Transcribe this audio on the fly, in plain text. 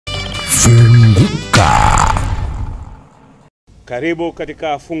Funguka. Karibu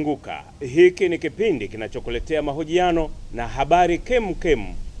katika Funguka. Hiki ni kipindi kinachokuletea mahojiano na habari kem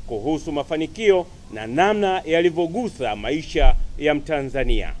kuhusu mafanikio na namna yalivyogusa maisha ya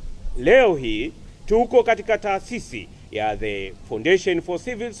Mtanzania. Leo hii tuko katika taasisi ya The Foundation for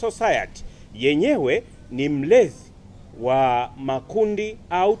Civil Society. Yenyewe ni mlezi wa makundi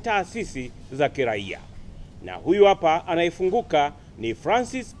au taasisi za kiraia. Na huyu hapa anayefunguka ni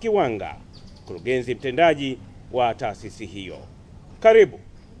Francis Kiwanga, mkurugenzi mtendaji wa taasisi hiyo. Karibu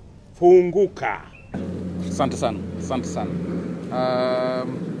Funguka. Asante sana.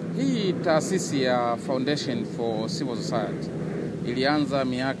 Hii taasisi ya Foundation for Civil Society ilianza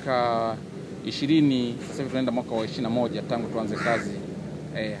miaka 20, sasa tunaenda mwaka wa 21 tangu tuanze kazi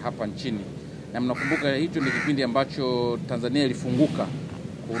hapa nchini. Na mnakumbuka hicho ni kipindi ambacho Tanzania ilifunguka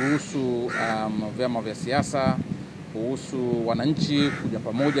kuruhusu vyama vya siasa, kuhusu wananchi kuja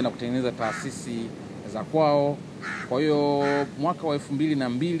pamoja na kutengeneza taasisi za kwao. Kwa hiyo mwaka wa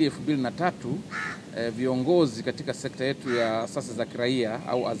 2002, 2003 viongozi katika sekta yetu ya asasi za kiraia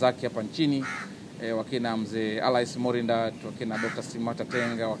au azaki hapa nchini, wakina mzee Alice Morinda, wakina Dr. Simata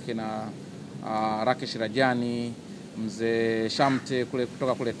Tenga, wakina Rakesh Rajani, mzee Shamte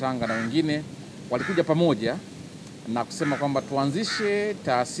kutoka kule Tanga na wengine walikuja pamoja na kusema kwamba tuanzishe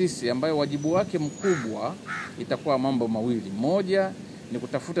taasisi ambayo wajibu wake mkubwa itakuwa mambo mawili. Moja ni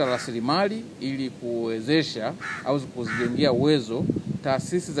kutafuta rasilimali ili kuwezesha au kuzijengea uwezo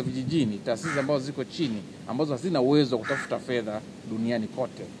taasisi za vijijini, taasisi ambazo ziko chini, ambazo hazina uwezo wa kutafuta fedha duniani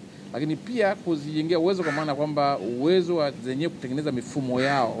kote. Lakini pia kuzijengea uwezo kwa maana kwamba uwezo wa zenyewe kutengeneza mifumo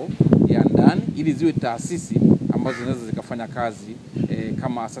yao ya ndani ili ziwe taasisi ambazo zinaweza zikafanya kazi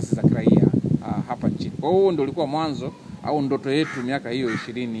kama asasi za kiraia hapa nchini. Kwa hiyo ndio ulikuwa mwanzo au ndoto yetu miaka hiyo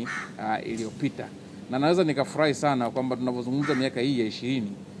 20 iliyopita. Na naweza nikafurahi sana kwamba tunapozungumza miaka hii ya 20,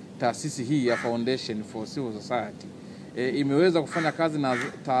 taasisi hii ya Foundation for Civil Society imeweza kufanya kazi na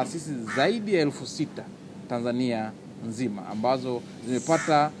taasisi zaidi ya 6,000 Tanzania nzima ambazo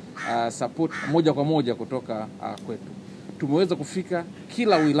zimepata support moja kwa moja kutoka kwetu. Tumeweza kufika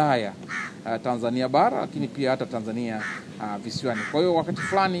kila wilaya Tanzania bara, lakini pia hata Tanzania visiwani. Kwa hiyo wakati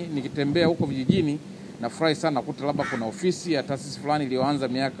fulani nikitembea huko vijijini nafurahi sana kukuta labda kuna ofisi ya taasisi fulani iliyoanza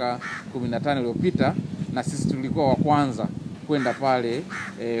miaka 15 iliyopita na sisi tulikuwa wa kwanza kwenda pale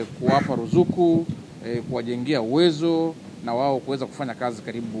kuwapa ruzuku, kuwajengea uwezo na wao kuweza kufanya kazi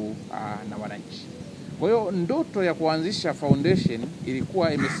karibu na wananchi. Kwa hiyo ndoto ya kuanzisha foundation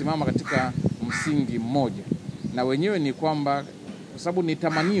ilikuwa imesimama katika msingi mmoja, na wenyewe ni kwamba kwa sababu ni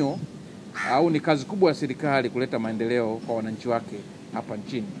tamanio au ni kazi kubwa ya serikali kuleta maendeleo kwa wananchi wake hapa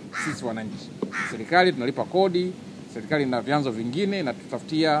nchini. Sisi wananchi, serikali tunalipa kodi, serikali ina vyanzo vingine na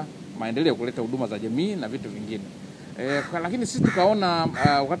tutafutia maendeleo kuleta huduma za jamii na vitu vingine. Lakini sisi tukaona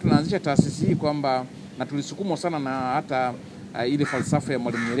wakati tunaanzisha taasisi hii kwamba, na tulisukumwa sana na hata ile falsafa ya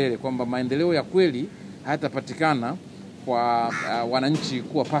Mwalimu Nyerere kwamba maendeleo ya kweli hayatapatikana kwa wananchi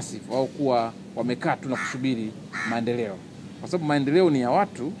kuwa passive au kuwa wamekaa tu na kusubiri maendeleo. Kwa sababu maendeleo ni ya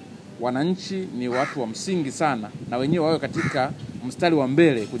watu, wananchi ni watu wa msingi sana na wenyewe wawe katika mstari wa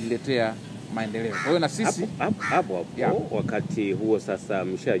mbele kujiletea maendeleo. Kwa hiyo na sisi hapo wakati huo sasa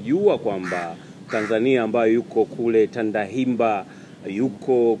mshajua kwamba Tanzania ambayo yuko kule Tandahimba,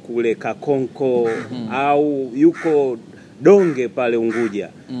 yuko kule Kakonko au yuko Donge pale Unguja,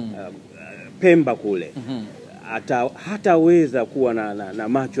 Pemba kule, hataweza kuwa na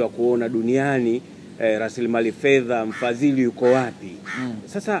macho ya kuona duniani rasilimali fedha, mfadhili yuko wapi.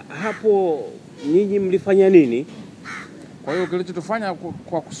 Sasa hapo nyinyi mlifanya nini? Kwa hiyo kilichotufanya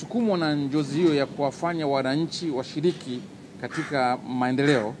kwa kusukumwa na njozi hiyo ya kuwafanya wananchi washiriki katika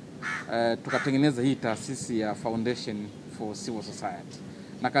maendeleo, tukatengeneza hii taasisi ya Foundation for Civil Society.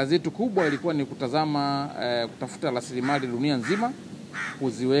 Na kazi yetu kubwa ilikuwa ni kutafuta rasilimali dunia nzima,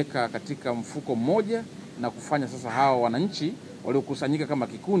 kuziweka katika mfuko mmoja na kufanya sasa hawa wananchi waliokusanyika kama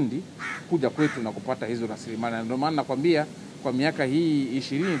kikundi kuja kwetu na kupata hizo rasilimali. Ndio maana nakwambia kwa miaka hii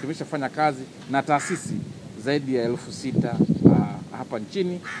 20 tumeshafanya kazi na taasisi zaidi ya 6,000 hapa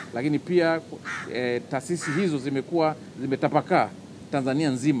nchini, lakini pia taasisi hizo zimetapakaa Tanzania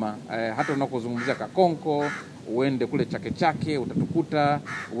nzima. Hata unakozungumzia Kakonko, uende kule Chake utatukuta,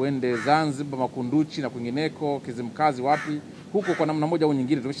 uende Zanzibar, Makunduchi na kwingineko, Kizimkazi wapi, huko kwa namna moja au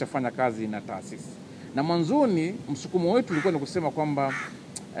nyingine tumeshafanya kazi na taasisi. Na mwanzoni msukumo wetu ulikuwa ni kusema kwamba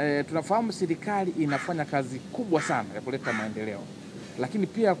tunafahamu serikali inafanya kazi kubwa sana ya kuleta maendeleo, lakini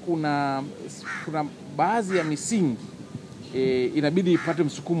pia kuna baadhi ya misingi inabidi ipate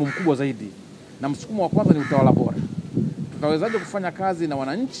msukumo mkubwa zaidi, na msukumo wa kwanza ni utawala bora. Tutawezaje kufanya kazi na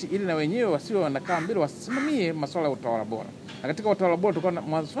wananchi ili na wenyewe wasiwe wanakaa mbele wasimamie masuala ya utawala bora? Na katika utawala bora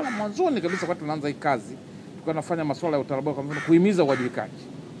tulikuwa mwanzoni kabisa wakati tunaanza hii kazi, tulikuwa tunafanya masuala ya utawala bora, kwa mfano kuhimiza uwajibikaji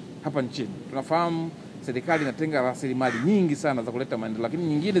hapa nchini. Tunafahamu serikali inatenga rasilimali nyingi sana za kuleta maendeleo, lakini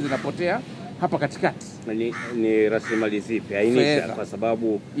nyingine zinapotea hapa katikati. Ni rasilimali zipi? Ainisha, kwa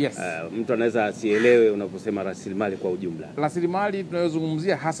sababu mtu anaweza asielewe unaposema rasilimali kwa ujumla. Rasilimali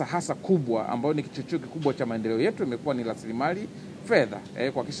tunayozungumzia hasa kubwa ambayo ni kichocheo kikubwa cha maendeleo yetu imekuwa ni rasilimali fedha.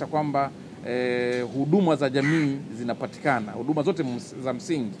 Kuhakikisha kwamba huduma za jamii zinapatikana, huduma zote za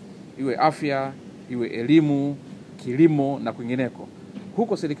msingi, iwe afya, iwe elimu, kilimo na kwingineko.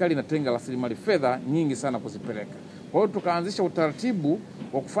 Huko serikali inatenga rasilimali fedha nyingi sana kuzipeleka. Kwa hiyo tukaanzisha utaratibu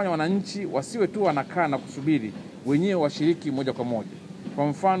wa kufanya wananchi wasiwe tu wanakaa na kusubiri, wenyewe washiriki moja kwa moja. Kwa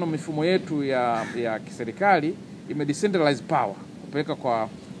mfano mifumo yetu ya kiserikali decentralize power kupeleka kwa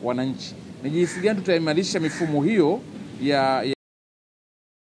wananchi. Ni jinsi gani tutaimarisha mifumo hiyo ya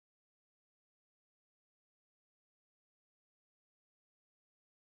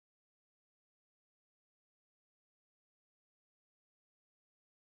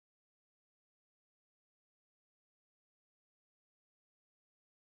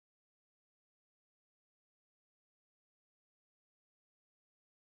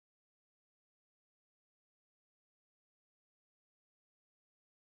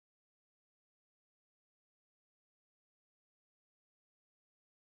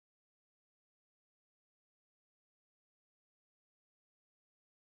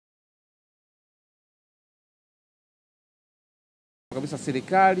kabisa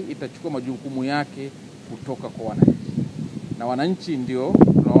serikali itachukua majukumu yake kutoka kwa wananchi. Na wananchi ndio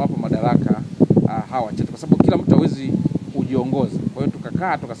tunawapa madaraka hawa chetu, kwa sababu kila mtu hawezi kujiongoza. Kwa hiyo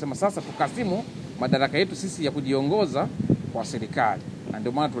tukakaa tukasema sasa tukasimu madaraka yetu sisi ya kujiongoza kwa serikali. Na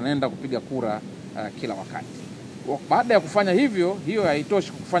ndio maana tunaenda kupiga kura kila wakati. Baada ya kufanya hivyo, hiyo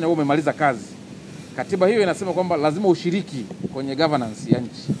haitoshi kufanya wewe umemaliza kazi. Katiba hiyo inasema kwamba lazima ushiriki kwenye governance ya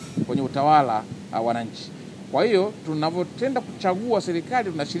nchi, kwenye utawala wananchi. Kwa hiyo tunavotenda kuchagua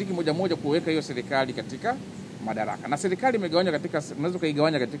serikali tunashiriki moja moja kuweka hiyo serikali katika madaraka. Na serikali imegawanywa tunaweza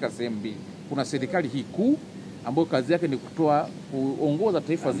kuigawanya katika sehemu mbili. Kuna serikali hii kuu ambayo kazi yake ni kuongoza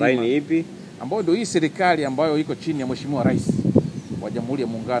taifa zima. Ni ipi? Ambayo ndio hii serikali ambayo iko chini ya Mheshimiwa Rais wa Jamhuri ya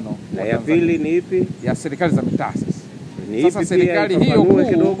Muungano. Na ya pili ni ipi? Ya serikali za mitaa. Sasa serikali hiyo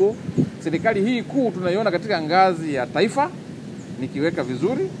kuu, serikali hii kuu tunaiona katika ngazi ya taifa, nikiweka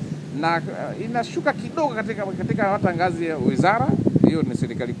vizuri, na inashuka kidogo katika hata ngazi ya wizara, hiyo ni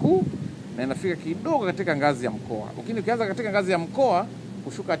serikali kuu, na inafika kidogo katika ngazi ya mkoa. Lakini ukianza katika ngazi ya mkoa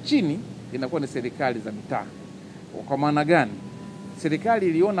kushuka chini inakuwa ni serikali za mitaa. Kwa maana gani? Serikali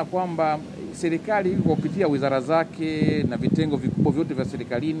iliona kwamba serikali kupitia wizara zake na vitengo vikubwa vyote vya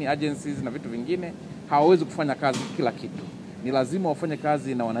serikalini, agencies na vitu vingine, hawawezi kufanya kazi kila kitu. Ni lazima wafanye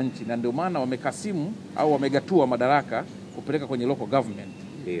kazi na wananchi, na ndio maana wamekasimu au wamegatua madaraka kupeleka kwenye local government.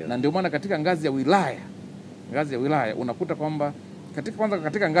 Na ndio maana katika ngazi ya wilaya unakuta kwamba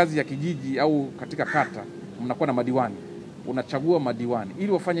katika ngazi ya kijiji au katika kata mnakuwa na madiwani. Unachagua madiwani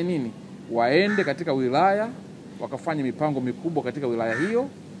ili wafanye nini? Waende katika wilaya wakafanya mipango mikubwa katika wilaya hiyo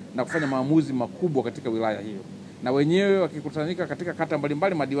na kufanya maamuzi makubwa katika wilaya hiyo. Na wenyewe wakikutanika katika kata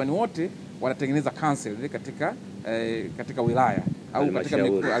mbalimbali, madiwani wote wanatengeneza council katika wilaya au katika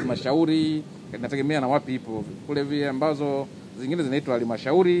halmashauri, inategemea na wapi ipo. Kule vile ambazo zingine zinaitwa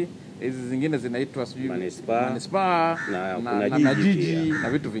halmashauri, hizi zingine zinaitwa manispaa na jiji na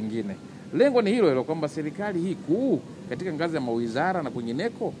vitu vingine. Lengo ni hilo kwamba serikali hii kuu katika ngazi ya mawizara na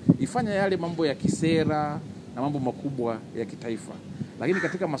kwingineko ifanya yale mambo ya kisera na mambo makubwa ya kitaifa. Lakini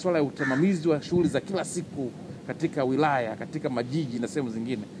katika masuala ya usimamizi wa shughuli za kila siku katika wilaya, katika majiji na sehemu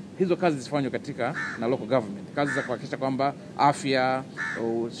zingine, hizo kazi zifanywe katika na local government. Kazi za kuhakikisha kwamba afya,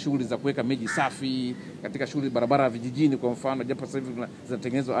 shughuli za kuweka miji safi, katika shughuli barabara vijijini kwa mfano, japo sasa hivi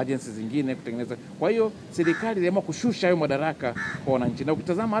zinatengenezwa agencies zingine kutengeneza. Kwa hiyo serikali iliamua kushusha hayo madaraka kwa wananchi. Na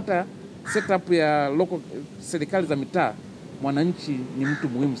ukitazama hata setup ya local serikali za mitaa, mwananchi ni mtu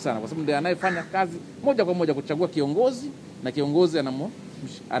muhimu sana, kwa sababu ndiye anayefanya kazi moja kwa moja kuchagua kiongozi, na kiongozi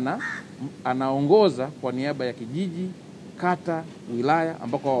anaongoza kwa niaba ya kijiji, kata, wilaya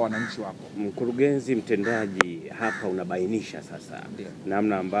ambako wananchi wako. Mkurugenzi mtendaji, hapa unabainisha sasa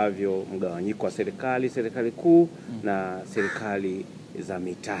namna ambavyo mgawanyiko wa serikali kuu na serikali za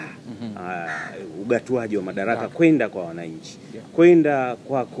mitaa, ugatuaji wa madaraka kwenda kwa wananchi, kwenda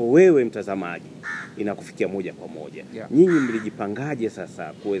kwako wewe mtazamaji, inakufikia moja kwa moja. Nyinyi mlijipangaje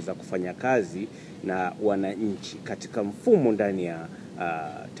sasa kuweza kufanya kazi na wananchi katika mfumo ndani ya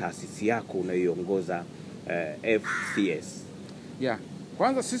taasisi yako unayoongoza FCS?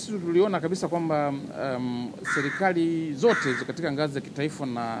 Kwanza sisi tuliona kabisa kwamba serikali zote katika ngazi ya kitaifa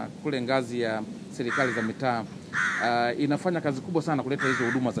na kule ngazi ya serikali za mitaa inafanya kazi kubwa sana kuleta hizo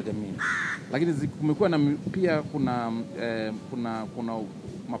huduma za jamii. Lakini kumekuwa na pia kuna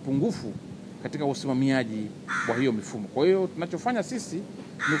mapungufu katika usimamiaji wa hiyo mifumo. Kwa hiyo tunachofanya sisi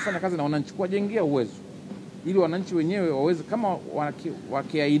ni kufanya kazi na wananchi, kuwajengea uwezo ili wananchi wenyewe waweze, kama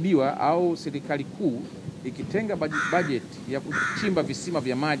wakiahidiwa au serikali kuu ikitenga budget ya kuchimba visima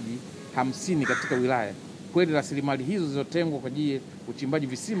vya maji 50 katika wilaya, kweli rasilimali hizo zilizotengwa kwa ajili ya uchimbaji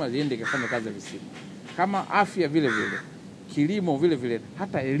visima ziende kufanya kazi ya visima. Kama afya vile vile, kilimo vile vile,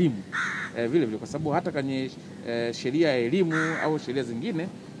 hata elimu vile vile, kwa sababu hata kwenye sheria ya elimu au sheria zingine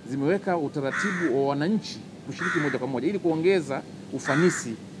zimeweka utaratibu wa wananchi kushiriki moja kwa moja ili kuongeza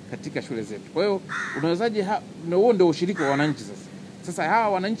ufanisi katika shule zetu. Kwa hiyo unawezaje, huo ndio ushiriki wa wananchi sasa. Sasa hawa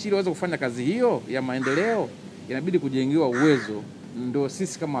wananchi ili waweze kufanya kazi hiyo ya maendeleo inabidi kujengewa uwezo. Ndio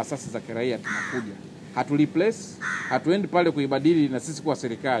sisi kama asasi za kiraia tunakuja. Replace, hatuendi pale kuibadili na sisi kuwa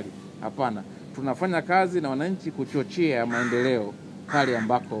serikali. Hapana. Tunafanya kazi na wananchi kuchochea maendeleo pale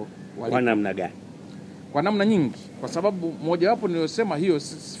ambako wali. Kwa namna gani? Kwa namna nyingi. Kwa sababu moja wapo niliyosema hiyo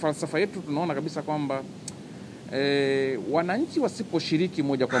falsafa yetu, tunaona kabisa kwamba wananchi wasiposhiriki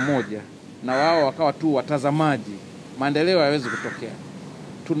moja kwa moja na wao wakawa tu watazamaji, maendeleo hayawezi kutokea.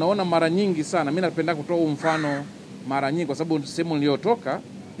 Tunaona mara nyingi sana, mimi napenda kutoa mfano mara nyingi kwa sababu sehemu niliyotoka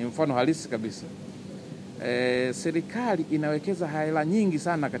ni mfano halisi kabisa. Serikali inawekeza hela nyingi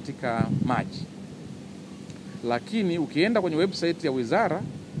sana katika maji, lakini ukienda kwenye website ya wizara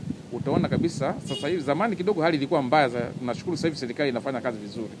utaona kabisa sasa hivi, zamani kidogo hali ilikuwa mbaya, tunashukuru sasa hivi serikali inafanya kazi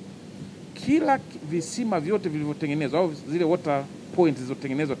vizuri. Kila visima vyote vilivyotengenezwa au zile water points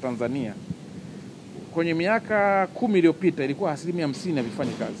zilizotengenezwa Tanzania kwenye miaka 10 iliyopita ilikuwa 50%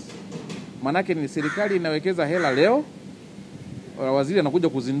 havifanya kazi. Manake ni serikali inawekeza hela leo, waziri anakuja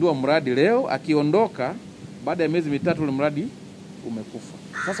kuzindua mradi leo, akiondoka baada ya miezi mitatu ule mradi umekufa.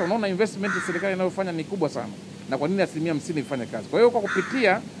 Sasa unaona investment serikali inayofanya ni kubwa sana. Na kwa nini 50% ifanye kazi? Kwa hiyo kwa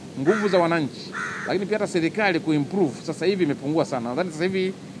kupitia nguvu za wananchi, lakini pia hata serikali kuimprove, sasa hivi imepungua sana. Nadhani sasa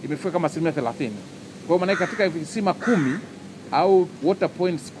hivi imefika kama 30%. Kwa hiyo maana katika visima 10 au water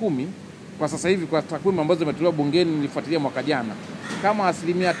points 10 kwa sasa hivi, kwa takwimu ambazo zimetolewa bungeni nilifuatilia mwaka jana, kama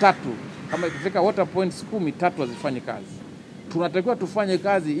 3%, kama ikifika water points 10, 3 hazifanyi kazi. Tunatakiwa tufanye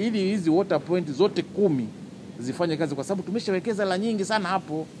kazi ili hizi water points zote 10 zifanye kazi, kwa sababu tumeshawekeza la nyingi sana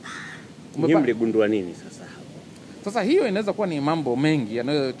hapo. Mligundua nini sasa hapo? Sasa hiyo inaweza kuwa ni mambo mengi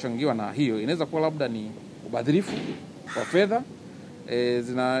yanayochangiwa na hiyo. Inaweza kuwa labda ni ubadhirifu wa fedha.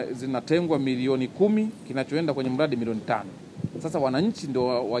 Zinatengwa milioni 10, kinachoenda kwenye mradi milioni 5. Sasa wananchi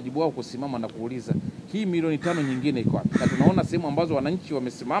ndio wajibu wao kusimama na kuuliza hii milioni 5 nyingine iko wapi? Na tunaona sehemu ambazo wananchi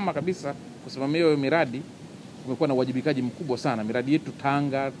wamesimama kabisa kusimamia hiyo miradi, kumekuwa na uwajibikaji mkubwa sana. Miradi yetu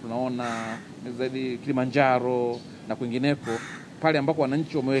Tanga, tunaona zaidi Kilimanjaro na kwingineko, pale ambako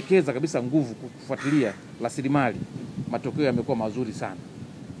wananchi wamewekeza kabisa nguvu kufuatilia rasilimali, matokeo yamekuwa mazuri sana.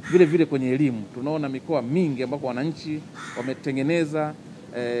 Vile vile kwenye elimu tunaona mikoa mingi ambako wananchi wametengeneza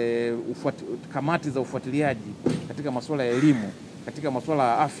kamati za ufuatiliaji katika masuala ya elimu, katika masuala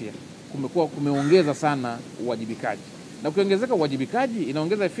ya afya, kumeongeza sana uwajibikaji. Na ukiongezeka uwajibikaji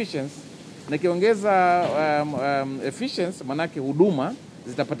inaongeza efficiency, na ikiongeza efficiency manake huduma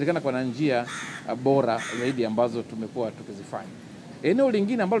zitapatikana kwa njia bora zaidi ambazo tumekuwa tukizifanya. Eneo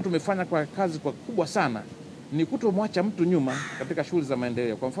lingine ambalo tumefanya kwa kazi kwa kubwa sana ni kutomwacha mtu nyuma katika shughuli za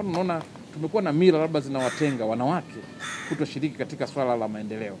maendeleo. Kwa mfano unaona tumekuwa na mila labda zinawatenga wanawake kutoshiriki katika swala la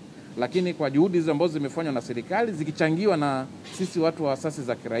maendeleo. Lakini kwa juhudi hizo ambazo zimefanywa na serikali zikichangiwa na sisi watu wa asasi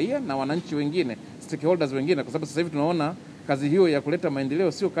za kiraia na wananchi wengine, stakeholders wengine, kwa sababu sasa hivi tunaona kazi hiyo ya kuleta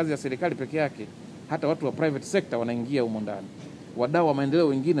maendeleo sio kazi ya serikali peke yake, hata watu wa private sector wanaingia humo ndani. Wadau wa maendeleo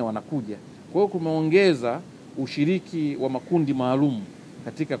wengine wanakuja. Kwa hiyo kumeongeza ushiriki wa makundi maalum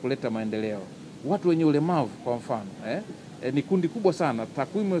katika kuleta maendeleo. Watu wenye ulemavu kwa mfano, ni kundi kubwa sana.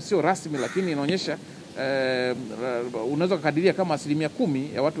 Takwimu sio rasmi lakini inaonyesha unaweza kukadiria kama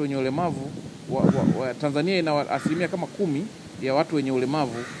 10% ya watu wenye ulemavu Tanzania ina asilimia kama 10 ya watu wenye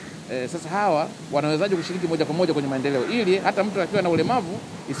ulemavu. Sasa hawa wanawezaje kushiriki moja kwa moja kwenye maendeleo, ili hata mtu akiwa na ulemavu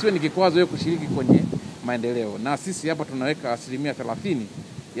isiwe ni kikwazo yeye kushiriki kwenye maendeleo. Na sisi hapa tunaweka 30%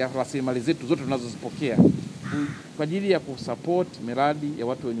 ya rasilimali zetu zote tunazozipokea kwa ajili ya kusupport miradi ya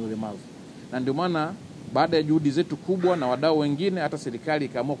watu wenye ulemavu. Na ndio maana baada ya juhudi zetu kubwa na wadau wengine, hata serikali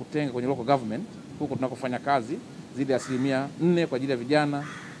ikaamua kutenga kwenye local government huko tunakofanya kazi zile 4% kwa ajili ya vijana,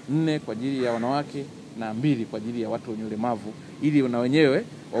 4 kwa ajili ya wanawake na 2 kwa ajili ya watu wenye ulemavu, ili na wenyewe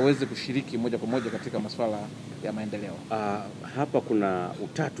waweze kushiriki moja kwa moja katika masuala ya maendeleo. Hapa kuna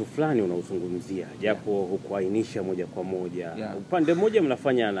utatu fulani unaozungumzia japo hukuainisha moja kwa moja. Upande mmoja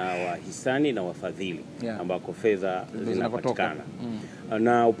mnafanya na wahisani na wafadhili ambako fedha zinapatikana.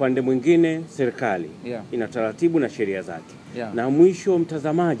 Na upande mwingine serikali ina taratibu na sheria zake. Na mwisho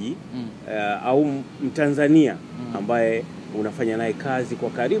mtazamaji au Mtanzania ambaye unafanya naye kazi kwa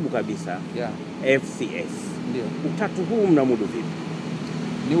karibu kabisa, FCS. Ndio. Utatu huu mnamudu vipi?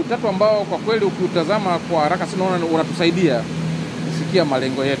 Ni utatu ambao kwa kweli ukiutazama kwa haraka sana unaona unatusaidia kufikia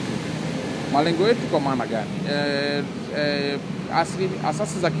malengo yetu. Malengo yetu kwa maana gani?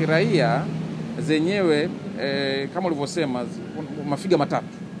 Asasi za kiraia zenyewe kama ulivyosema mafiga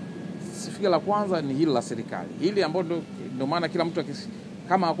matatu. Figa la kwanza ni hili la serikali. Hili ambalo ndio maana kila mtu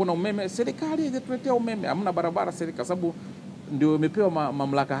kama hakuna umeme serikali itatuletea umeme, hamna barabara serikali, sababu ndio imepewa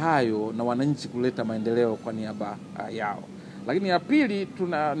mamlaka hayo na wananchi kuleta maendeleo kwa niaba yao. Lakini ya pili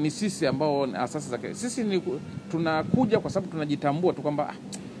ni sisi ambao asasi za sisi tunakuja kwa sababu tunajitambua tu kwamba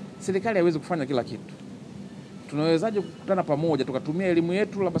serikali haiwezi kufanya kila kitu. Tunawezaje kukutana pamoja tukatumia elimu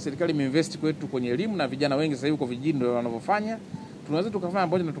yetu, labda serikali imeinvest kwetu kwenye elimu na vijana wengi sasa hivi kwa vijijini ndio wanavyofanya. Tunaweza tukafanya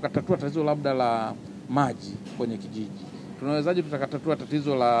pamoja na tukatatua tatizo labda la maji kwenye kijiji. Tunawezaje tukatatua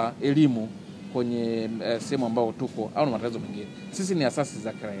tatizo la elimu kwenye sehemu ambao tuko au na matatizo mengine. Sisi ni asasi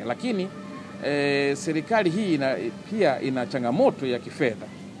za kiraia, lakini serikali hii pia ina changamoto ya kifedha.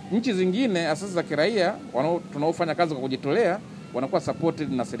 Nchi zingine asasi za kiraia tunaofanya kazi kwa kujitolea wanakuwa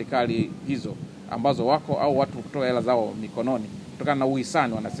supported na serikali hizo ambazo wako au watu kutoa hela zao mikononi kutokana na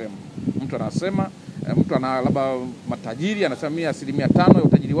uhisani. Wanasema mtu ana labda matajiri anasema mimi 5% ya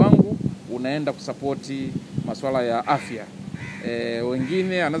utajiri wangu unaenda kusapoti masuala ya afya.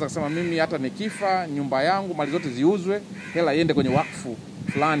 Wengine anaweza kusema mimi hata nikifa nyumba yangu mali zote ziuzwe, hela iende kwenye wakfu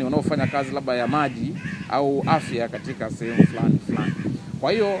fulani wanaofanya kazi labda ya maji au afya katika sehemu fulani.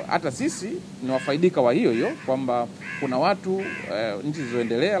 Kwa hiyo hata sisi ni wafaidika wa hiyo kwamba kuna watu nchi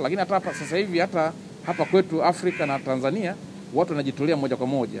zilizoendelea, lakini hata hapa sasa hivi hata hapa kwetu Afrika na Tanzania watu wanajitolea moja kwa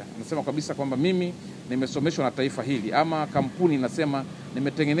moja. Nasema kabisa kwamba mimi nimesomeshwa na taifa hili, ama kampuni nasema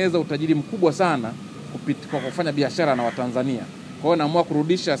nimetengeneza utajiri mkubwa sana kwa kufanya biashara na Watanzania. Kwa hiyo naamua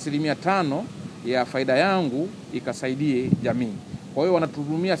kurudisha 5% ya faida yangu ikasaidie jamii. Kwa hiyo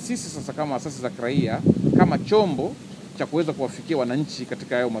wanatuhudumia sisi sasa kama asasi za kiraia kama chombo cha kuweza kuwafikia wananchi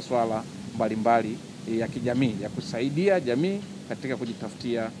katika hayo masuala mbalimbali ya kijamii, ya kusaidia jamii katika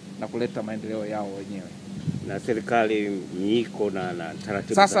kujitafutia na kuleta maendeleo yao wenyewe. Na serikali iko na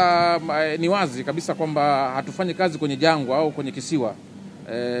taratibu. Sasa ni wazi kabisa kwamba hatufanyi kazi kwenye jangwa au kwenye kisiwa.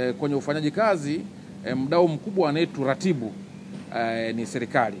 Kwenye ufanyaji kazi mdau mkubwa anayeturatibu ni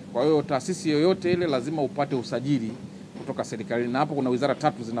serikali. Kwa hiyo taasisi yoyote ile lazima upate usajili kutoka serikali, na hapo kuna wizara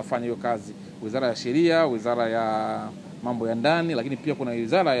 3 zinafanya hiyo kazi. Wizara ya Sheria, Wizara ya Mambo ya Ndani, lakini pia kuna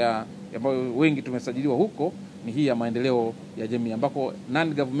wizara ambayo wengi tumesajiliwa huko ni hii ya maendeleo ya jamii ambako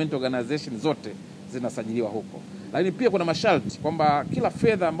non-government organization zote zinasajiliwa huko. Lakini pia kuna masharti kwamba kila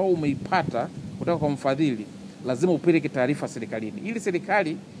fedha ambayo umeipata kutoka kwa mfadhili lazima upeleke taarifa serikalini ili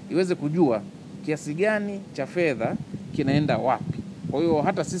serikali iweze kujua kiasi gani cha fedha kinaenda wapi. Kwa hiyo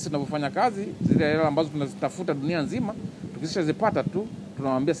hata sisi tunapofanya kazi zile hela ambazo tunazitafuta dunia nzima, tukishazipata tu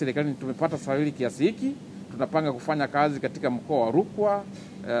tunawaambia serikali tumepata safari kiasi hiki, tunapanga kufanya kazi katika mkoa wa Rukwa,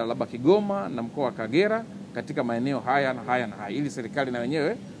 labda Kigoma na mkoa wa Kagera katika maeneo haya na haya ili serikali na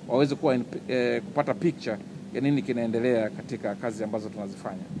wenyewe waweze kupata picture ya nini kinaendelea katika kazi ambazo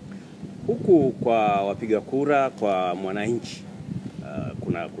tunazifanya. Huku kwa wapiga kura, kwa mwananchi,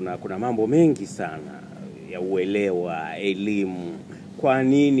 kuna mambo mengi sana ya uelewa, elimu. Kwa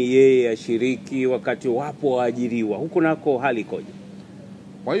nini yeye ashiriki wakati wapo waajiriwa? Huku nako hali ikoje?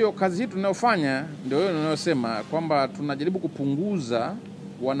 Kwa hiyo kazi hii tunayofanya ndio hiyo ninayosema kwamba tunajaribu kupunguza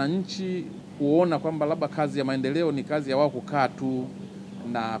wananchi kuona kwamba labda kazi ya maendeleo ni kazi ya wao kukaa tu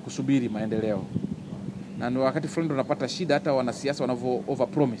na kusubiri maendeleo. Na ndio wakati fulani tunapata shida hata wanasiasa wanavyo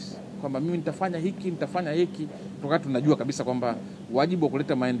overpromise kwamba mimi nitafanya hiki, wakati tunajua kabisa kwamba wajibu wa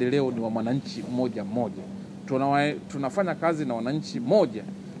kuleta maendeleo ni wa mwananchi mmoja. Tunafanya kazi na wananchi moja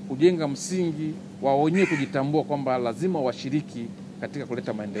kujenga msingi wa wenyewe kujitambua kwamba lazima washiriki katika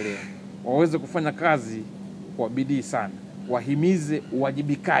kuleta maendeleo. Waweze kufanya kazi kwa bidii sana, wahimize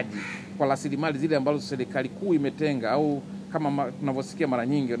uwajibikaji kwa rasilimali zile ambazo serikali kuu imetenga, au kama tunavyosikia mara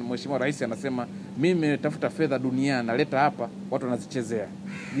nyingi Mheshimiwa Rais anasema mimi nimetafuta fedha duniani naleta hapa, watu wanazichezea.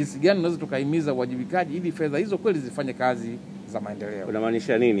 Jinsi gani tunaweza tukahimiza uwajibikaji ili fedha hizo kweli zifanye kazi za maendeleo?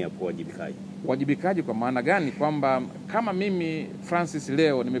 Unamaanisha nini hapo uwajibikaji? Uwajibikaji kwa maana gani? Kwamba kama mimi Francis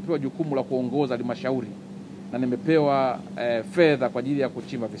leo nimepewa jukumu la kuongoza halmashauri na nimepewa fedha kwa ajili ya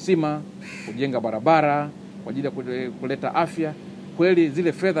kuchimba visima, kujenga barabara, kwa ajili ya kuleta afya, kweli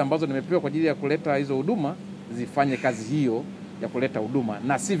zile fedha ambazo nimepewa kwa ajili ya kuleta hizo huduma zifanye kazi hiyo ya kuleta huduma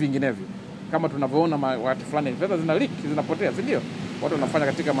na si vinginevyo. Kama tunavyoona watu fulani fedha zina leak, zinapotea, si ndio? Watu wanafanya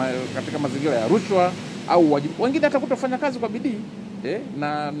katika mazingira ya rushwa au wengine hata kutofanya kazi kwa bidii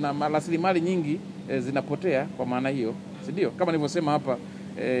na rasilimali nyingi zinapotea kwa maana hiyo, si ndio? Kama nilivyosema hapa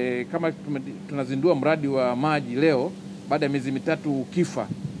kama tunazindua mradi wa maji leo, baada ya miezi mitatu ukifa,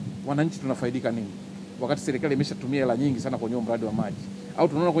 wananchi tunafaidika nini? Wakati serikali imeshatumia hela nyingi sana kwenye mradi wa maji. Au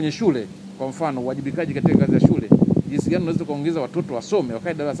tunaona kwenye shule, kwa mfano uwajibikaji katika ngazi ya shule, jinsi gani unaweza kuongeza watoto wasome,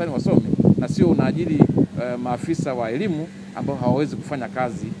 wakae darasani wasome, na sio unaajiri maafisa wa elimu ambao hawawezi kufanya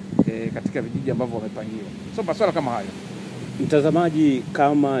kazi katika vijiji ambavyo wamepangiwa. So masuala kama hayo. Mtazamaji,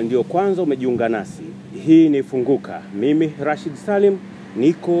 kama ndio kwanza umejiunga nasi, hii ni Funguka. Mimi Rashid Salim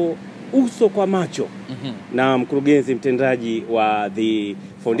niko uso kwa macho na mkurugenzi mtendaji wa the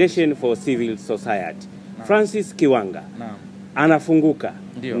Foundation for Civil Society, Francis Kiwanga. Anafunguka.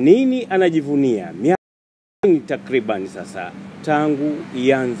 Ndiyo. Nini anajivunia? Miaka takriban sasa tangu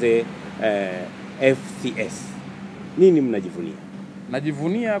ianze FCS. Nini mnajivunia?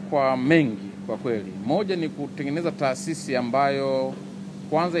 Najivunia kwa mengi kwa kweli. Moja ni kutengeneza taasisi ambayo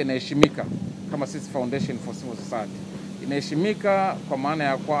kwanza inaheshimika kama sisi Foundation for Civil Society. Inaheshimika kwa maana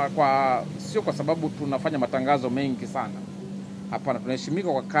ya sio kwa sababu tunafanya matangazo mengi sana. Hapana,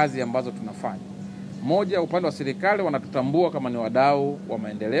 tunaheshimika kwa kazi ambazo tunafanya. Moja, upande wa serikali wanatutambua kama ni wadau wa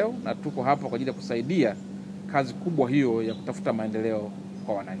maendeleo na tuko hapa kwa ajili ya kusaidia kazi kubwa hiyo ya kutafuta maendeleo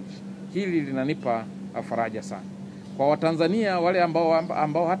kwa wananchi. Hili linanipa faraja sana. Kwa Watanzania wale ambao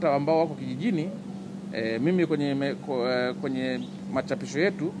wako kijijini, mimi kwenye machapisho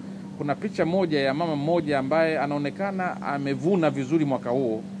yetu kuna picha moja ya mama mmoja ambaye anaonekana amevuna vizuri mwaka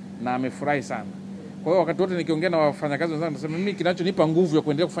huo na amefurahi sana. Kwa hiyo wakati wote nikiongea na wafanyakazi wenzangu nasema mimi kinachonipa nguvu ya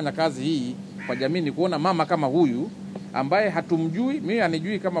kuendelea kufanya kazi hii kwa jamii ni kuona mama kama huyu ambaye hatumjui, mimi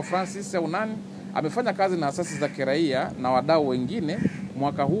anijui kama Francis au nani, amefanya kazi na asasi za kiraia na wadau wengine,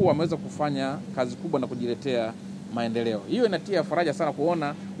 mwaka huu ameweza kufanya kazi kubwa na kujiletea maendeleo. Hiyo inatia faraja sana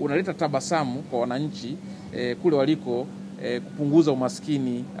kuona unaleta tabasamu kwa wananchi kule waliko, kupunguza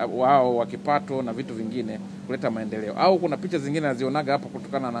umaskini wao wa kipato na vitu vingine, kuleta maendeleo. Au kuna picha zingine nazionaga hapa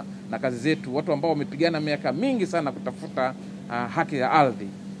kutokana na kazi zetu, watu ambao wamepigana miaka mingi sana kutafuta haki ya ardhi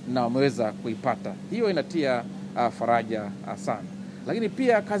na wameweza kuipata. Hiyo inatia faraja sana. Lakini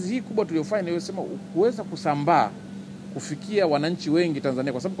pia kazi hii kubwa tuliyofanya nilisema kuweza kusambaa kufikia wananchi wengi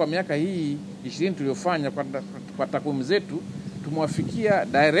Tanzania, kwa sababu kwa miaka hii 20 tuliyofanya kwa takwimu zetu tumewafikia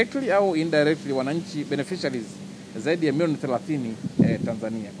directly au indirectly wananchi beneficiaries zaidi ya milioni 30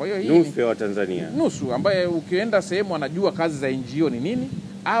 Tanzania. Kwa hiyo hii nusu ya Tanzania. Nusu ambaye ukienda sehemu anajua kazi za NGO ni nini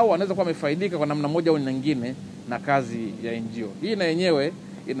au anaweza kuwa amefaidika kwa namna moja au nyingine na kazi ya NGO. Hii na yenyewe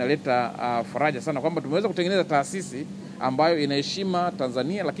inaleta faraja sana kwamba tumeweza kutengeneza taasisi ambayo inaheshima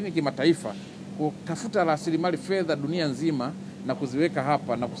Tanzania lakini kimataifa, kutafuta rasilimali fedha dunia nzima na kuziweka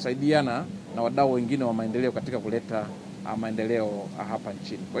hapa na kusaidiana na wadau wengine wa maendeleo katika kuleta maendeleo hapa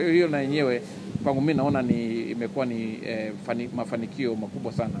nchini. Kwa hiyo na yenyewe kwangu mimi naona imekuwa ni mafanikio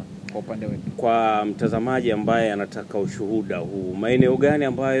makubwa sana kwa upande wetu. Kwa mtazamaji ambaye anataka ushuhuda huu, maeneo gani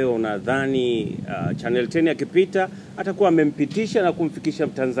ambayo unadhani Channel 10 akipita atakuwa amempitisha na kumfikisha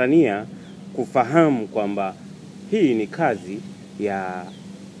Mtanzania kufahamu kwamba hii ni kazi ya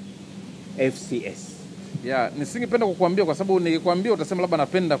FCS? Nisingependa kukuambia kwa sababu nikikwambia utasema labda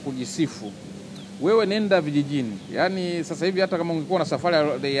napenda kujisifu. Wewe nenda vijijini. Yaani sasa hivi hata kama ungekuwa na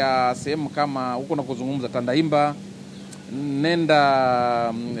safari ya sehemu kama huko na kuzungumza Tandaimba,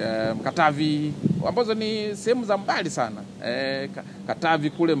 nenda Katavi, ambazo ni sehemu za mbali sana. Katavi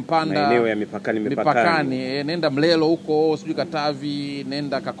kule Mpanda, maeneo ya mipakani. Nenda Mlelo huko, sijui Katavi,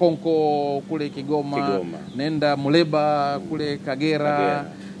 nenda Kakonko kule Kigoma. Nenda Muleba kule Kagera.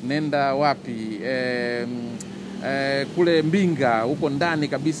 Nenda wapi? Kule Mbinga huko ndani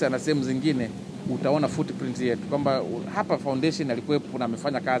kabisa na sehemu zingine utaona footprint yetu kwamba hapa foundation alikuwepo na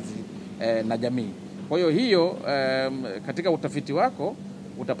amefanya kazi na jamii. Kwa hiyo katika utafiti wako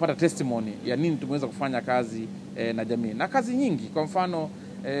utapata testimony ya nini tumeweza kufanya kazi na jamii. Na kazi nyingi, kwa mfano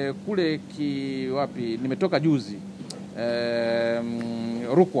kule nimetoka juzi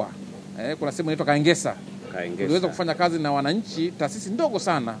Rukwa, kuna sehemu inaitwa Kaengesa. Tuliweza kufanya kazi na wananchi, taasisi ndogo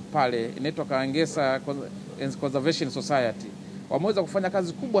sana pale inaitwa Kaengesa Conservation Society. Wameweza kufanya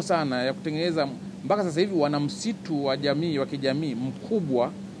kazi kubwa sana ya kutengeneza, mpaka sasa hivi wana msitu wa kijamii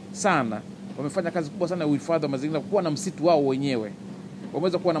mkubwa sana. Wamefanya kazi kubwa sana ya uhifadhi wa mazingira, kuwa na msitu wao wenyewe.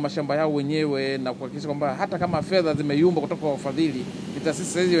 Wameweza kuwa na mashamba yao wenyewe na kuhakikisha kwamba hata kama fedha zimeyumba kutoka kwa wafadhili,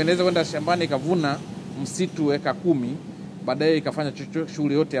 taasisi hizi inaweza kwenda shambani ikavuna msitu eka 10, baadaye ikafanya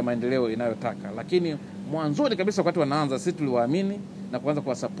shughuli yote ya maendeleo inayotaka. Lakini mwanzoni kabisa wakati wanaanza sisi tuliwaamini na kuanza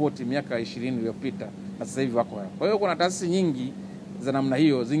kuwasupport miaka 20 iliyopita na sasa hivi wako hapo. Kwa hiyo kuna taasisi nyingi za namna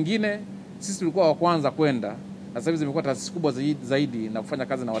hiyo. Zingine sisi tulikuwa wa kwanza kwenda, na sasa hivi zimekuwa taasisi kubwa zaidi na kufanya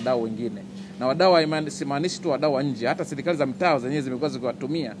kazi na wadau wengine. Na wadau haimaanishi tu wadau wa nje, hata serikali za mtaa zenyewe zimekuwa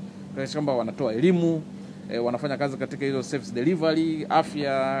zikiwatumia kwa kwamba wanatoa elimu, wanafanya kazi katika hizo service delivery,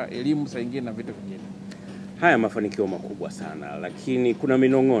 afya, elimu saa nyingine na vitu vingine. Haya mafanikio makubwa sana, lakini kuna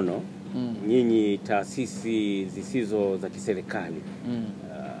minong'ono. Nyinyi taasisi zisizo za kiserikali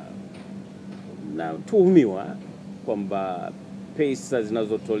na tuhumiwa kwamba pesa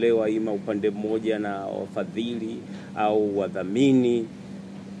zinazotolewa ima upande mmoja na wafadhili au wadhamini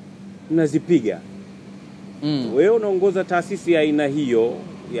mnazipiga. Wewe unaongoza taasisi ya aina hiyo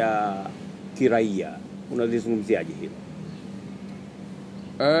ya kiraia, unalizungumziaje hilo?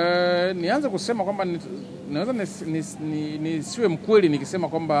 Nianze kusema kwamba naweza nisiwe mkweli nikisema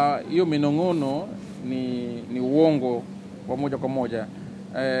kwamba hiyo minong'ono ni uongo wa moja kwa moja.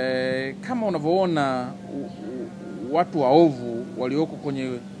 Kama unavyoona watu waovu walioko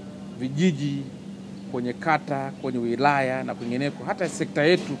kwenye vijiji, kwenye kata, kwenye wilaya na kwingineko, hata sekta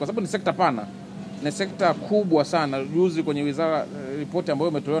yetu, kwa sababu ni sekta pana, ni sekta kubwa sana. Juzi kwenye wizara, ripoti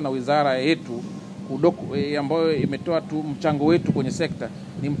ambayo imetolewa na wizara yetu ambayo imetoa tu mchango wetu kwenye sekta,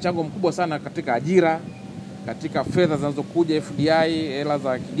 ni mchango mkubwa sana katika ajira, katika fedha zinazokuja FDI, hela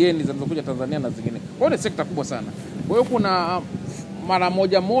za kigeni zinazokuja Tanzania na zingine. Kwa hiyo ni sekta kubwa sana. Kwa hiyo kuna mara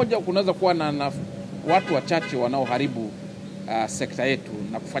moja kunaweza kuwa na watu wachache wanaoharibu sekta yetu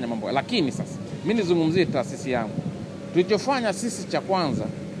na kufanya mambo. Lakini sasa mimi nizungumzie taasisi yangu. Tulichofanya sisi cha kwanza,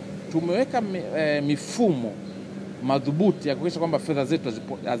 tumeweka mifumo madhubuti ya kuhakikisha kwamba fedha zetu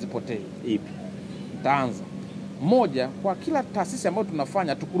hazipotei. Ipi? Taanza. Moja, kwa kila taasisi ambayo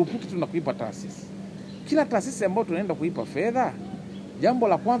tunafanya tukurupuki tunakuipa taasisi. Kila taasisi ambayo tunaenda kuipa fedha, jambo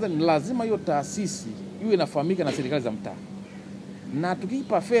la kwanza ni lazima hiyo taasisi iwe inafahamika na serikali za mtaa. Na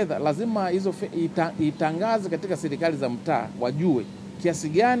tukiipa fedha lazima hizo itangaze katika serikali za mtaa, wajue kiasi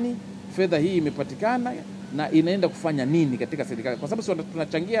gani fedha hii imepatikana na inaenda kufanya nini katika serikali, kwa sababu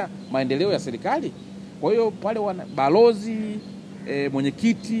tunachangia maendeleo ya serikali. Kwa hiyo pale balozi,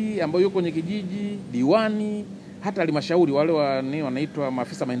 mwenyekiti ambaye yuko kwenye kijiji, diwani, hata halmashauri, wale wanaitwa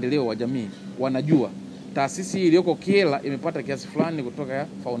maafisa maendeleo wa jamii, wanajua taasisi hii iliyoko Hila imepata kiasi fulani kutoka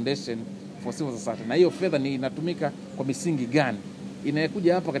Foundation for Civil Society, na hiyo fedha inatumika kwa misingi gani,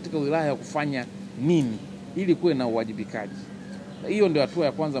 inakuja hapa katika wilaya kufanya nini, ili kuwe na uwajibikaji. Hiyo ndio hatua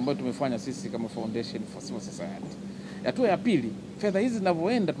ya kwanza ambayo tumefanya sisi kama Foundation for Civil Society. Hatua ya pili, fedha hizi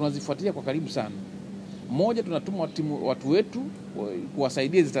zinavyoenda tunazifuatilia kwa karibu sana. Moja, tunatuma watu wetu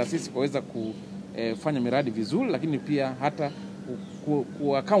kuwasaidia hizo taasisi kuweza kufanya miradi vizuri, lakini pia hata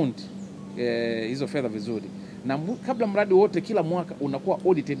ku account hizo fedha vizuri. Na kabla mradi wote kila mwaka unakuwa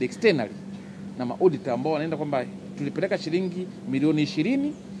audited externally na ma-auditor ambao wanaenda kwamba tulipeleka shilingi milioni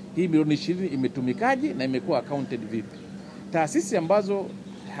 20, hii milioni 20 imetumikaje na imekuwa accounted vipi. Taasisi ambazo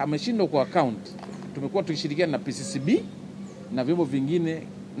hameshindwa ku account, tumekuwa tukishirikiana na PCCB na vyombo vingine,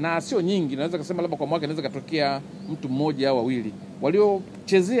 na sio nyingi, naweza kusema labda kwa mwaka inaweza katokea mtu mmoja au wawili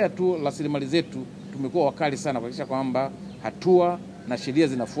waliochezea tu rasilimali zetu. Tumekuwa wakali sana kuhakikisha kwamba hatua na sheria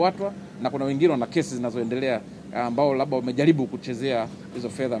zinafuatwa, na kuna wengine wana kesi zinazoendelea ambao labda wamejaribu kuchezea hizo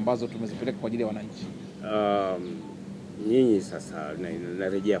fedha ambazo tumezipeleka kwa ajili ya wananchi. Nyinyi sasa,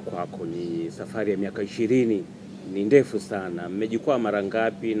 narejea kwako, ni safari ya miaka 20, ni ndefu sana. Mmejikwaa mara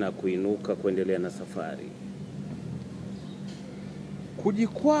ngapi na kuinuka kuendelea na safari?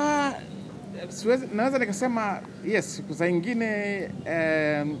 Kujikwaa, naweza nikasema yes, kwa nyingine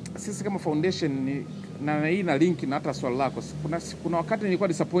sisi kama foundation na hii na link na hata swali lako, kuna wakati nilikuwa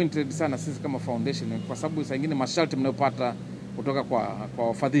disappointed sana sisi kama foundation, kwa sababu saa nyingine masharti mnayopata kutoka kwa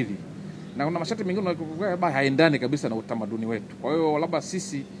wafadhili, na kuna masharti mengine labda haendani kabisa na utamaduni wetu. Kwa hiyo labda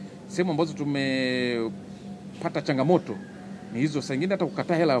sisi sehemu ambazo tumepata changamoto ni hizo, saa nyingine hata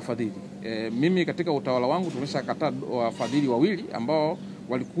kukataa hela ya wafadhili. Mimi katika utawala wangu tumeshakataa wafadhili wawili ambao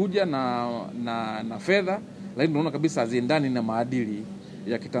walikuja na fedha, lakini tunaona kabisa haziendani na maadili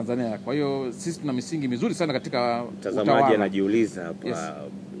ya Kitanzania. Kwa hiyo sisi tuna misingi mizuri sana katika utawala. Mtazamaji anajiuliza hapa, yes,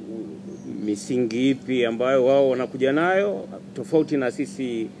 misingi ipi ambayo wao wanakuja nayo tofauti na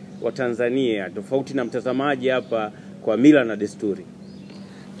sisi wa Tanzania, tofauti na mtazamaji hapa kwa mila na desturi?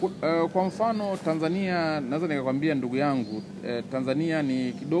 Kwa mfano Tanzania, naweza nikakwambia ndugu yangu, Tanzania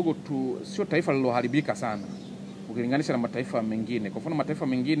ni kidogo tu, sio taifa lililoharibika sana ukilinganisha na mataifa mengine. Kwa mfano mataifa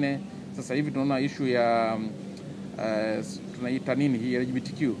mengine sasa hivi tunaona issue ya tunaita nini hii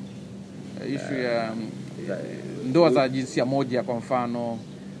LGBTQ, issue ya ndoa za jinsia moja kwa mfano,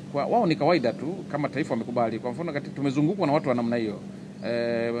 kwa wao ni kawaida tu, kama taifa wamekubali. Kwa mfano tumezungukwa na watu wa namna hiyo,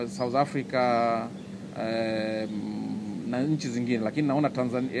 South Africa, na nchi zingine, lakini naona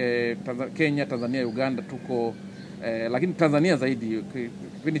Kenya, Tanzania, Uganda tuko lakini Tanzania zaidi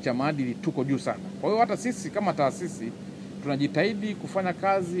kipindi cha maadili tuko juu sana. Kwa hiyo hata sisi kama taasisi tunajitahidi kufanya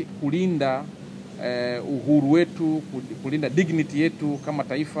kazi kulinda uhuru wetu, kulinda dignity yetu kama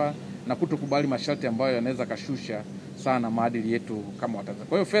taifa na kutokubali masharti ambayo yanaweza kashusha sana maadili yetu kama Watanzania.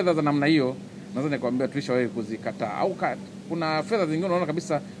 Kwa hiyo fedha za namna hiyo naweza nikwambia tulishawahi kuzikataa. Au kuna fedha zingine unaona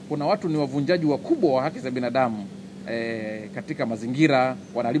kabisa kuna watu ni wavunjaji wakubwa wa haki za binadamu katika mazingira,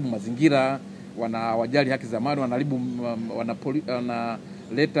 wanaharibu mazingira, wanawajali haki za mali, wanaharibu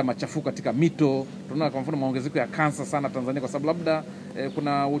wanaleta machafuko katika mito. Tunaona kwa mfano maongezeko ya kansa sana Tanzania kwa sababu labda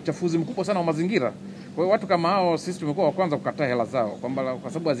kuna uchafuzi mkubwa sana wa mazingira. Kwa hiyo watu kama hao sisi tumekuwa wa kwanza kukataa hela zao kwamba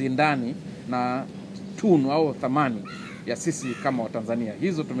kwa sababu haziendani na tunu au thamani ya sisi kama Watanzania.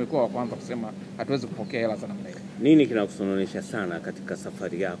 Hizo tumekuwa wa kwanza kusema hatuwezi kupokea hela za namna hiyo. Nini kinakusononesha sana katika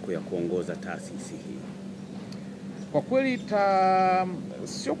safari yako ya kuongoza taasisi hii? Kwa kweli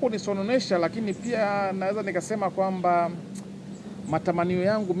sio kunisononesha, lakini pia naweza nikasema kwamba matamanio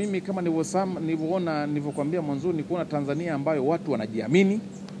yangu mimi kama nilivyokuambia mwanzoni, kuona Tanzania ambayo watu wanajiamini,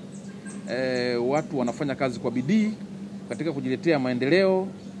 watu wanafanya kazi kwa bidii katika kujiletea maendeleo,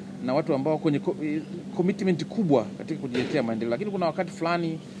 na watu ambao kwenye commitment kubwa katika kujiletea maendeleo. Lakini kuna wakati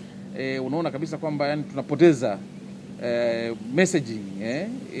fulani unaona kabisa kwamba yani tunapoteza messaging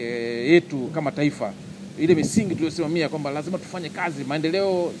yetu kama taifa, ile misingi tuliyosimamia kwamba lazima tufanye kazi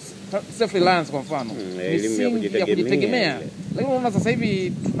maendeleo, self reliance kwa mfano, misingi ya kujitegemea. Lakini unaona sasa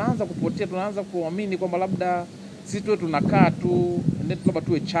hivi tunaanza kupotea, tunaanza kuamini kwamba labda sisi tuwe tunakaa tu labda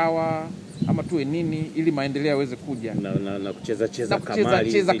tuwe chawa ama tuwe nini ili maendeleo yaweze kuja na kucheza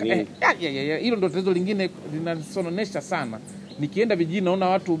kamari hizi. Hilo ndio tatizo lingine linasononesha sana. Nikienda vijijini naona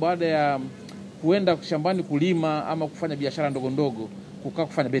watu baada ya kuenda shambani kulima ama kufanya biashara ndogo ndogo kukaa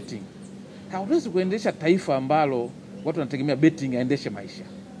kufanya betting. Hawezi kuendesha taifa ambalo watu wanategemea betting aendeshe maisha.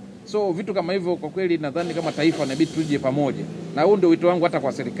 So vitu kama hivyo kwa kweli nadhani kama taifa inabidi tuje pamoja. Na huo ndio wito wangu hata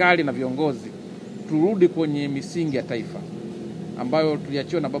kwa serikali na viongozi. Turudi kwenye misingi ya taifa ambayo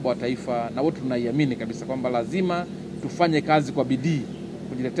tuliachiwa na baba wa taifa, na wote tunaiamini kabisa kwamba lazima tufanye kazi kwa bidii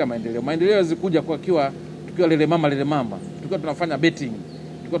kujiletea maendeleo. Maendeleo yazikuja tukiwa lele mama, tukiwa tunafanya betting,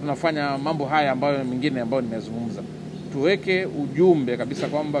 tukiwa tunafanya mambo haya ambayo mengine ambayo nimezungumza. Tuweke ujumbe kabisa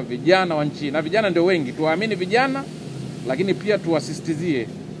kwamba vijana wa nchi, na vijana ndio wengi, tuwaamini vijana, lakini pia tuwasisitizie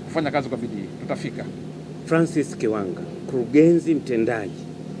kufanya kazi kwa bidii, tutafika. Francis Kiwanga, mkurugenzi mtendaji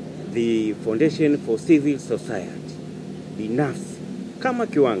the Foundation for Civil Society. Binafsi kama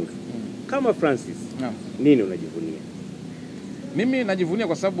Kiwanga, kama Francis, nini unajivunia? Mimi najivunia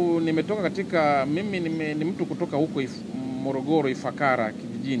kwa sababu nimetoka mimi ni mtu kutoka huko Morogoro, Ifakara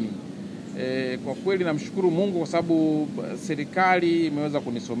kijijini. Kwa kweli namshukuru Mungu kwa sababu serikali imeweza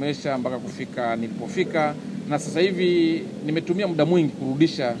kunisomesha mpaka kufika nilipofika, na sasa hivi nimetumia muda mwingi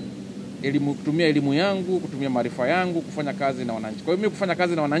kurudisha kutumia elimu yangu, kutumia maarifa yangu kufanya kazi na wananchi. Kwa hiyo mimi kufanya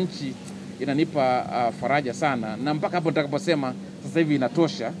kazi na wananchi inanipa faraja sana, na mpaka hapo nitakaposema sasa hivi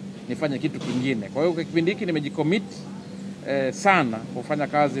inatosha nifanye kitu kingine. Kwa hiyo kwa kipindi hiki nimejicommit sana kufanya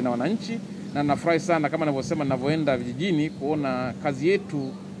kazi na wananchi, na nafurahi sana kama ninavyosema ninavyoenda vijijini kuona kazi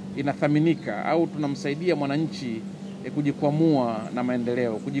yetu inathaminika, au tunamsaidia mwananchi kujikwamua na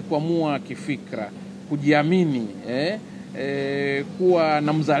maendeleo, kujikwamua kifikra, kujiamini, kuwa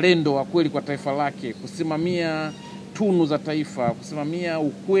na mzalendo wa kweli kwa taifa lake, kusimamia tunu za taifa, kusimamia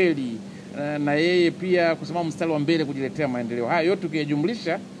ukweli, na yeye pia kusimama mstari wa mbele kujiletea maendeleo. Haya yote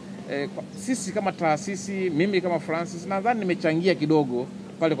ukijumlisha, sisi kama taasisi, mimi kama Francis, nadhani nimechangia kidogo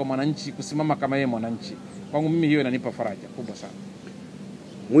pale kwa mwananchi kusimama kama yeye mwananchi. Kwangu mimi hiyo inanipa faraja kubwa sana.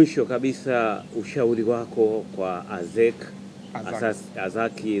 Mwisho kabisa, ushauri wako kwa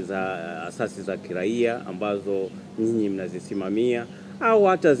asasi za kiraia ambazo nyinyi mnazisimamia au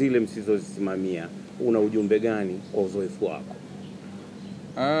hata zile msizozisimamia, una ujumbe gani kwa uzoefu wako?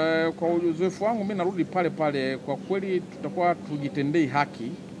 Kwa uzoefu wangu mimi narudi pale, kwa kweli tutakuwa tujitendei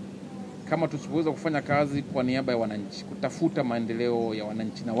haki kama tusipoweza kufanya kazi kwa niaba ya wananchi, kutafuta maendeleo ya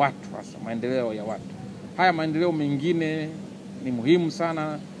wananchi na watu, hasa maendeleo ya watu. Haya maendeleo mengine ni muhimu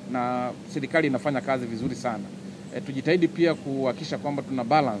sana na serikali inafanya kazi vizuri sana. Tujitahidi pia kuhakikisha kwamba tuna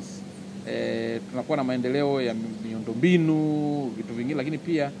balance, tunakuwa na maendeleo ya miundombinu, vitu vingine, lakini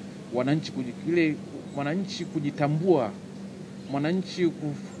pia wananchi kujitambua, mwananchi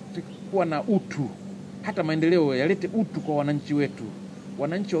kuwa na utu, hata maendeleo yalete utu kwa wananchi wetu,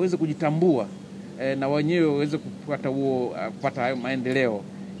 wananchi waweze kujitambua na wenyewe waweze kupata maendeleo.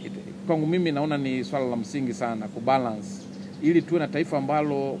 Kwangu mimi naona ni swala la msingi sana kubalance, ili tuwe na taifa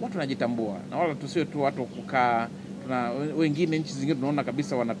ambalo watu wanajitambua, na wala tusiwe tu watu kukaa. Wengine nchi zingine tunaona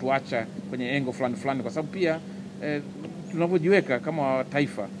kabisa wanatuacha kwenye engo fulani, kwa sababu pia tunavyojiweka kama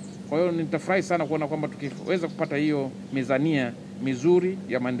taifa. Kwa hiyo nitafurahi sana kuona kwamba tukiweza kupata hiyo mizania mizuri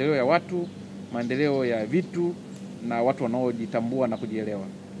ya maendeleo ya watu, maendeleo ya vitu na watu wanaojitambua na kujielewa.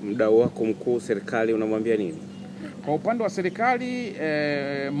 Mdau wako mkuu serikali unamwambia nini? Kwa upande wa serikali,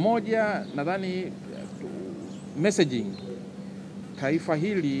 moja nadhani messaging, taifa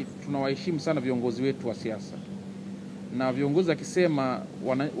hili tunawaheshimu sana viongozi wetu wa siasa, na viongozi akisema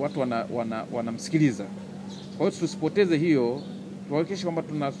watu wanamsikiliza. Kwa hiyo tusipoteze hiyo, tuhakikishe kwamba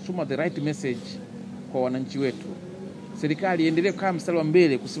tunasoma the right message kwa wananchi wetu. Serikali iendelee kama mstari wa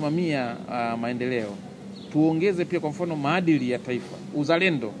mbele kusimamia maendeleo. Tuongeze pia kwa mfano maadili ya taifa,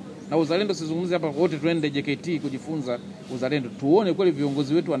 uzalendo. Na uzalendo sizungumzi hapa wote tuende JKT kujifunza uzalendo. Tuone kweli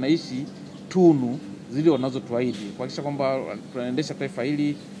viongozi wetu wanaishi tunu zile wanazotuahidi, kuhakikisha kwamba tunaendesha taifa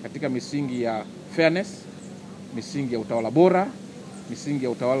hili katika misingi ya fairness, misingi ya utawala bora, misingi ya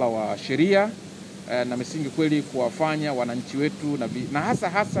utawala wa sheria, na misingi kweli kuwafanya wananchi wetu na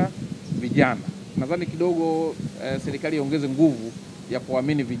hasa vijana. Nadhani kidogo serikali iongeze nguvu ya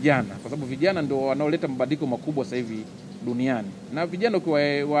kuamini vijana, kwa sababu vijana ndio wanaoleta mabadiliko makubwa sasa hivi duniani. Na vijana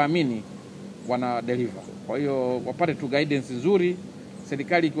ukiwaamini wana deliver. Kwa hiyo wapate tu guidance nzuri.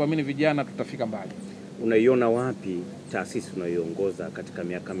 Serikali ikiwaamini vijana tutafika mbali. Unaiona wapi taasisi unayoongoza katika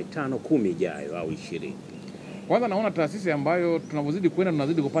miaka 5, 10 ijayo au 20? Kwanza naona taasisi ambayo tunavozidi kwenda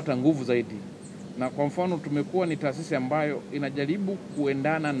tunazidi kupata nguvu zaidi. Na kwa mfano tumekuwa ni taasisi ambayo inajaribu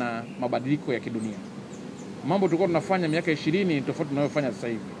kuendana na mabadiliko ya kidunia. Mambo tulikuwa tunafanya miaka 20 ni tofauti tunayofanya sasa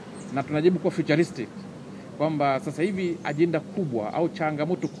hivi. Na tunajaribu kuwa futuristic, kwamba sasa hivi ajenda kubwa au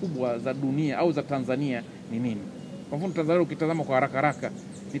changamoto kubwa za dunia au za Tanzania ni nini. Kwa mfano Tanzania ukitazama kwa haraka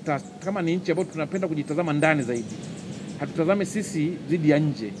kama ni nchi ambayo tunapenda kujitazama ndani zaidi. Hatutazame sisi dhidi ya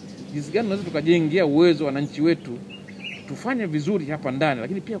nje. Jinsi gani tunaweza tukajengea uwezo wananchi wetu tufanye vizuri hapa ndani,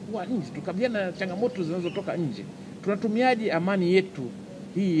 lakini pia kuwa nje tukabiliana na changamoto zinazotoka nje. Tunatumiaje amani yetu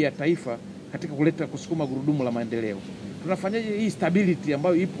hii ya taifa katika kusukuma gurudumu la maendeleo? Tunafanyaje hii stability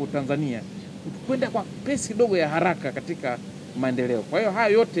ambayo ipo Tanzania kwenda kwa pesi kidogo ya haraka katika maendeleo? Kwa hiyo haya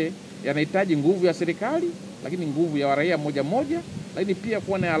yote yanahitaji nguvu ya serikali, lakini nguvu ya raia moja, lakini pia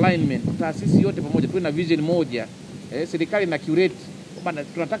kuwa na alignment, taasisi yote pamoja tuwe na vision moja. Serikali na curate bana,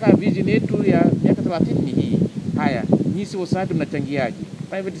 tunataka vision yetu ya miaka 30 ni hii. Haya, nyinyi civil society mnachangiaje?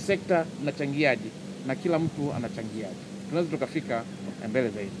 Private sector mnachangiaje? Na kila mtu anachangiaje? Tunaweza tukafika mbele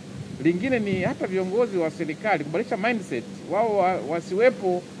zaidi. Lingine ni hata viongozi wa serikali kubadilisha mindset. Wao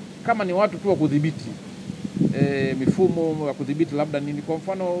wasiwepo kama ni watu tu wa kudhibiti mifumo ya kudhibiti labda nini. Kwa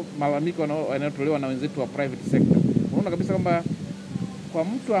mfano malalamiko yanayotolewa na wenzetu wa private sector. Unaona kabisa kwamba kwa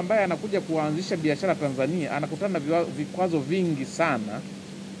mtu ambaye anakuja kuanzisha biashara Tanzania anakutana na vikwazo vingi sana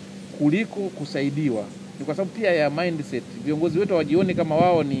kuliko kusaidiwa. Ni kwa sababu pia ya mindset. Viongozi wetu wajione kama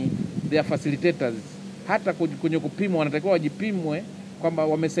wao ni their facilitators. Hata kwenye kupimwa wanatakiwa wajipimwe kwamba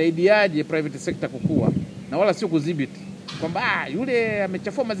wamesaidiaje private sector kukua, na wala sio kudhibiti. Kwamba yule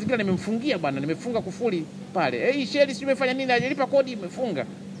amechafua mazingira nimemfungia bwana, nimefunga kufuli pale. Sheli si umefanya nini? Hajalipa kodi imefunga.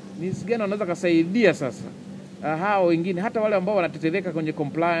 Ni sigano wanaweza kusaidia sasa. Hao wengine hata wale ambao wanateteleka kwenye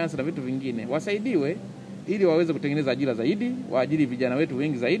compliance na vitu vingine wasaidiwe ili waweze kutengeneza ajira zaidi, waajiri vijana wetu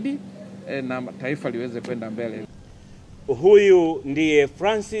wengi zaidi, na taifa liweze kwenda mbele. Huyu ndiye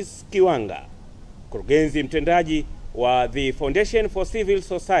Francis Kiwanga, mkurugenzi mtendaji wa The Foundation for Civil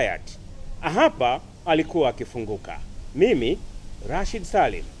Society. Hapa alikuwa akifunguka. Mimi Rashid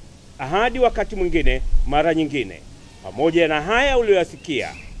Salim. Ahadi wakati mwingine, mara nyingine. Pamoja na haya uliyoyasikia,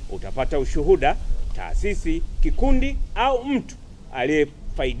 utapata ushuhuda, taasisi, kikundi au mtu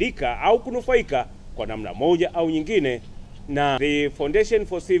aliyefaidika au kunufaika kwa namna moja au nyingine na The Foundation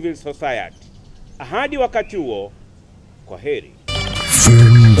for Civil Society. Ahadi wakati huo, kwa heri.